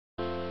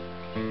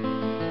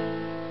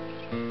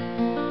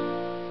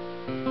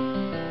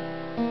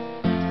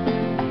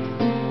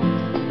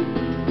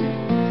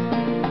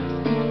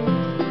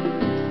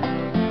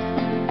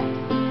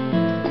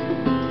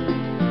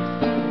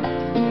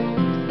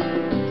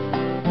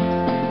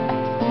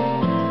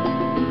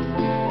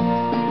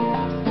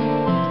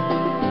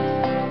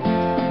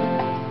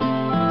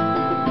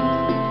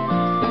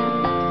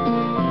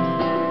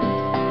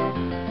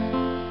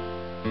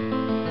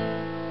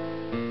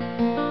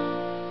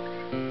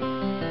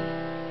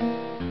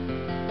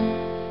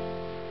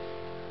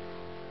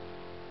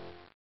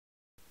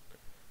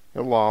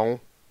Hello,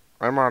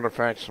 I'm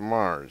Artifacts of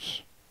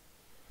Mars,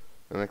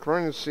 and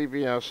according to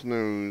CBS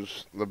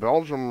News, the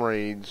Belgium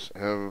raids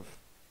have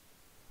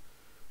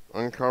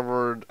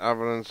uncovered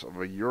evidence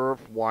of a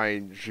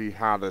Europe-wide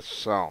jihadist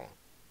cell.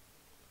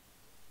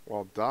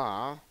 Well,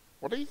 duh.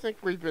 What do you think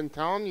we've been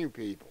telling you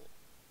people?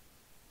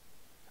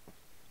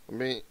 I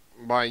mean,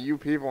 by you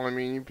people, I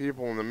mean you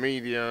people in the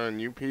media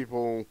and you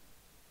people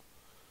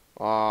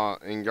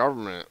in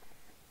government.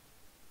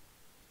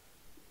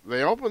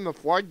 They open the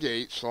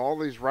floodgates to all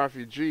these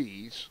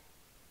refugees,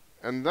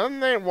 and then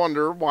they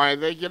wonder why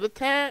they get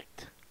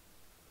attacked.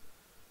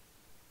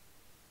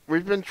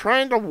 We've been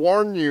trying to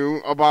warn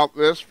you about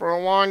this for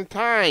a long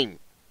time.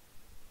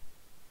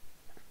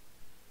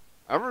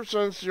 Ever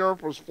since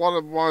Europe was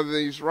flooded by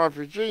these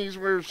refugees,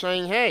 we were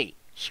saying, hey,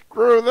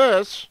 screw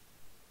this.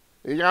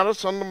 You gotta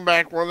send them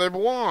back where they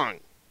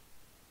belong.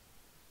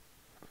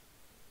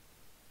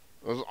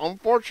 Because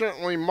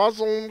unfortunately,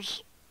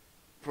 Muslims,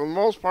 for the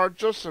most part,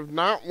 just have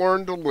not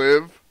learned to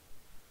live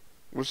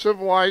with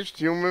civilized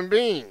human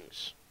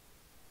beings.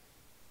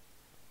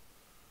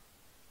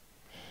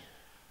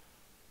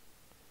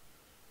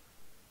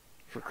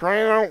 For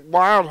crying out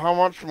loud, how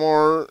much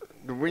more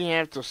do we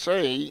have to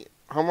say?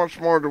 How much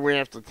more do we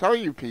have to tell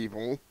you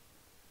people,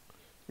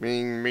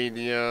 meaning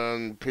media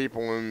and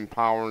people in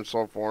power and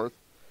so forth?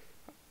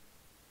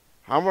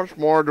 How much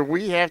more do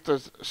we have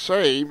to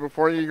say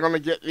before you're going to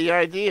get the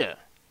idea?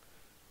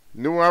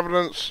 New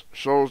evidence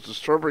shows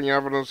disturbing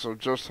evidence of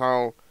just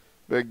how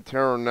big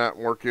terror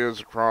network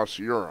is across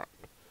Europe.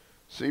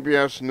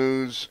 CBS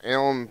News'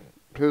 Alan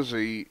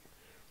Pizzi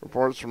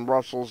reports from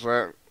Brussels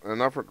that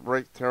an effort to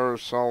break the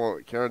terrorist cell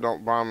that carried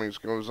out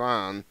bombings goes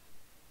on.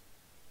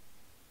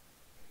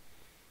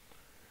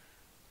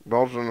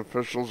 Belgian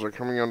officials are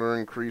coming under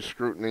increased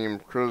scrutiny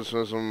and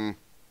criticism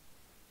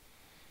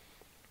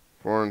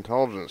for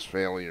intelligence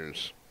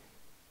failures.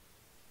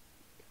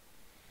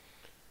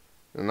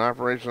 In an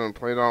operation that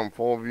played out in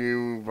full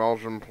view,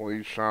 Belgian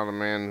police shot a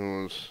man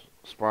who was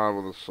spotted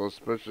with a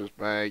suspicious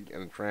bag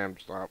at a tram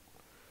stop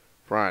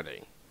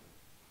Friday.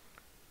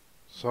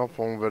 Cell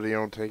phone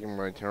video taken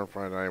by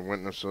terrified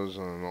eyewitnesses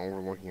in an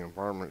overlooking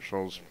apartment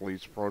shows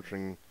police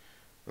approaching,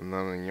 and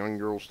then a young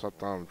girl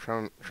stepped out of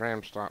a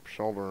tram stop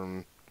shelter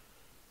and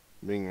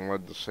being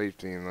led to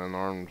safety, and then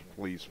armed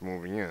police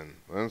moving in.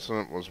 The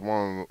incident was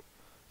one of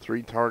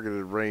 3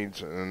 targeted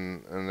raids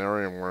in an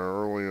area where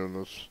earlier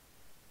this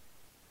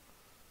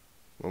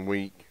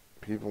week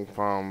people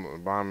found a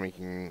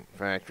bomb-making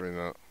factory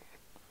that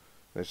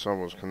they said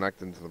was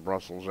connected to the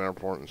Brussels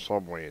airport and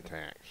subway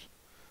attacks.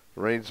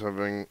 The raids have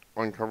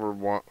uncovered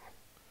what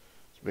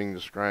is being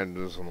described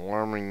as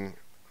alarming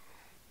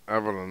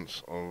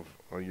evidence of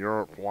a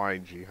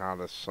Europe-wide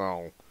jihadist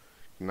cell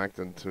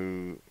connected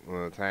to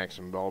the attacks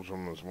in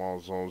Belgium as well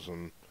as those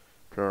in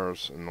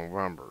Paris in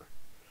November.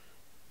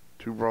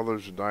 2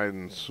 brothers who died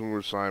in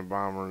suicide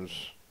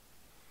bombers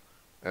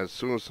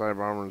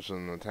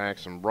in the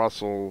attacks in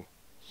Brussels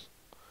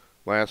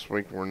last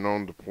week were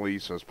known to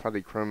police as petty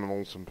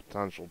criminals and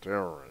potential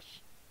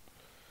terrorists.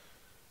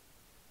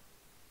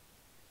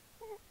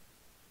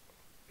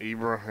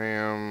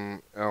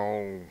 Ibrahim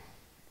El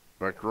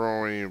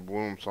Bekroui, who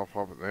blew himself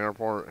up at the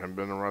airport, had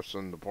been arrested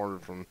and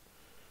deported from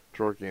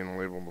Turkey and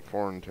labeled a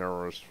foreign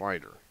terrorist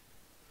fighter.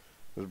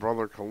 His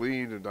brother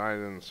Khalid, who died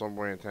in the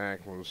subway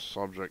attack, was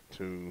subject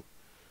to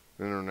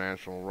an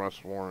international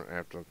arrest warrant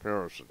after the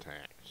Paris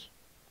attacks.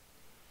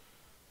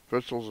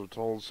 Officials have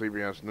told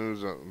CBS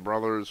News that the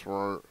brothers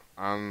were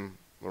on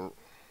the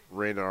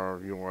radar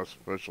of U.S.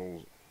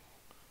 officials,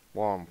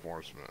 law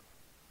enforcement.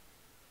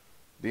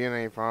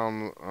 DNA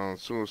found on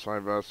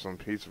suicide vests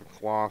and a piece of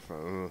cloth at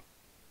the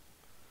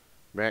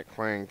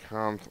Bataclan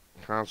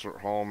concert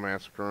hall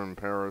massacre in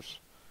Paris.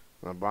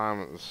 The bomb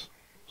at the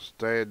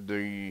Stade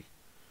de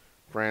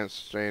France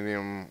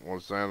Stadium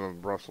was that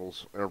of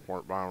Brussels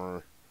airport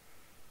bomber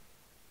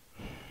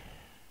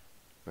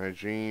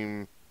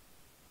Najim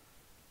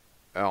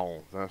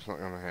L. That's not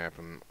going to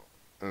happen.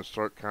 In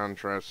stark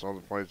contrast to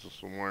other places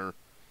where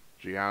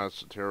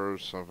jihadists and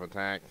terrorists have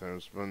attacked,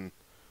 there's been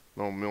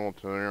no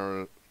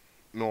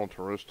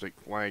militaristic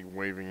flag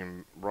waving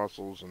in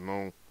Brussels and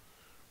no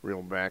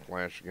real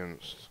backlash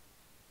against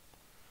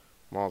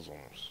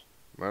Muslims.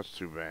 That's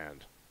too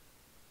bad.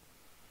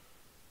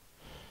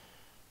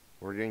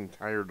 We're getting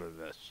tired of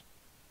this.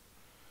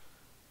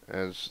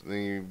 As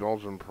the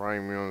Belgian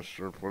Prime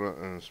Minister put it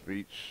in a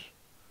speech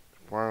to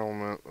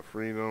Parliament, the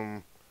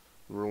freedom,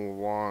 rule of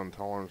law, and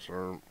tolerance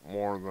are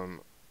more than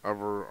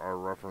ever our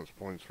reference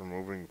points for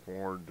moving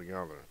forward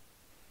together.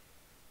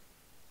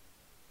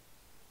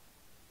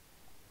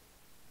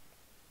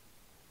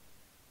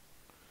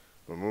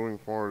 But moving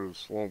forward is a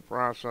slow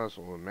process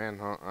with a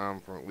manhunt on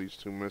for at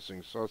least 2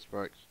 missing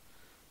suspects.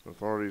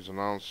 Authorities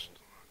announced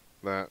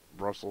that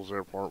Brussels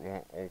airport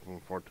won't open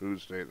for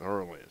Tuesday at the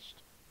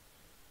earliest.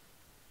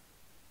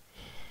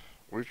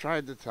 We've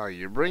tried to tell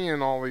you, bring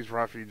in all these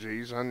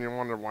refugees and you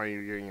wonder why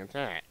you're getting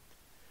attacked.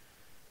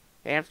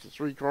 Half to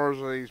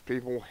 3/4 of these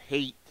people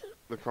hate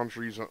the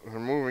countries that they're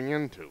moving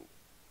into.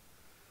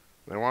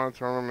 They want to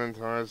turn them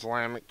into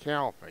Islamic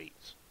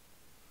caliphates.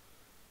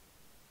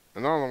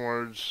 In other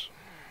words,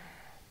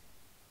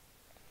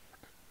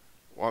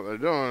 what they're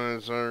doing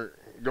is they're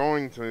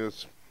going to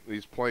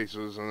these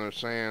places and they're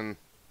saying,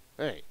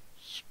 hey,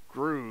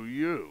 screw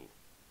you.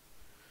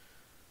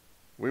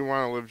 We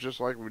want to live just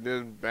like we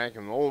did back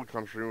in the old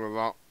country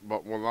without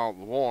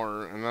the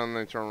war, and then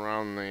they turn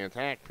around and they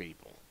attack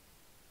people.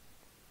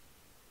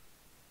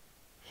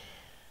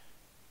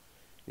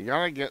 You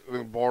gotta get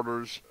the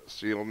borders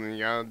sealed and you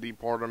gotta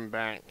deport them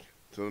back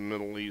to the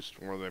Middle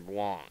East where they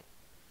belong.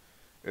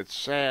 It's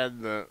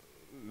sad that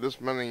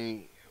this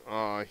many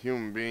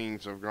human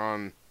beings have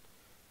gone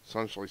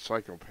essentially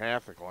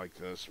psychopathic like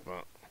this,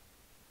 but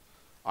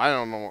I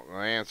don't know what the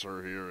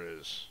answer here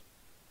is.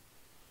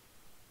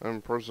 I'm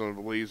a person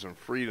who believes in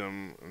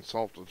freedom and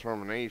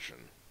self-determination.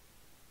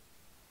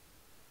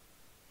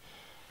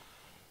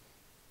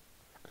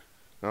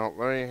 Now,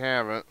 there you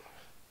have it.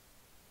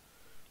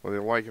 Whether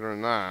you like it or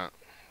not,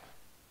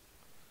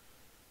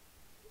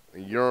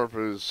 Europe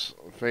is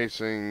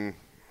facing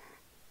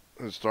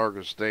its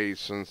darkest days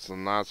since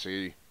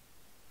the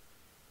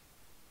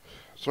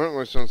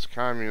certainly since the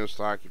communist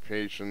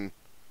occupation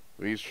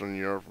of Eastern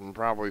Europe, and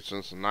probably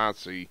since the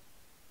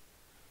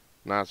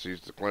Nazis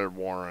declared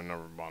war on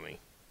everybody.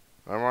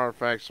 I'm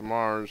Artifacts of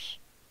Mars.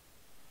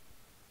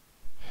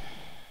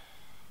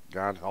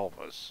 God help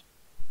us.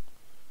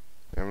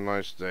 Have a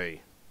nice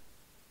day.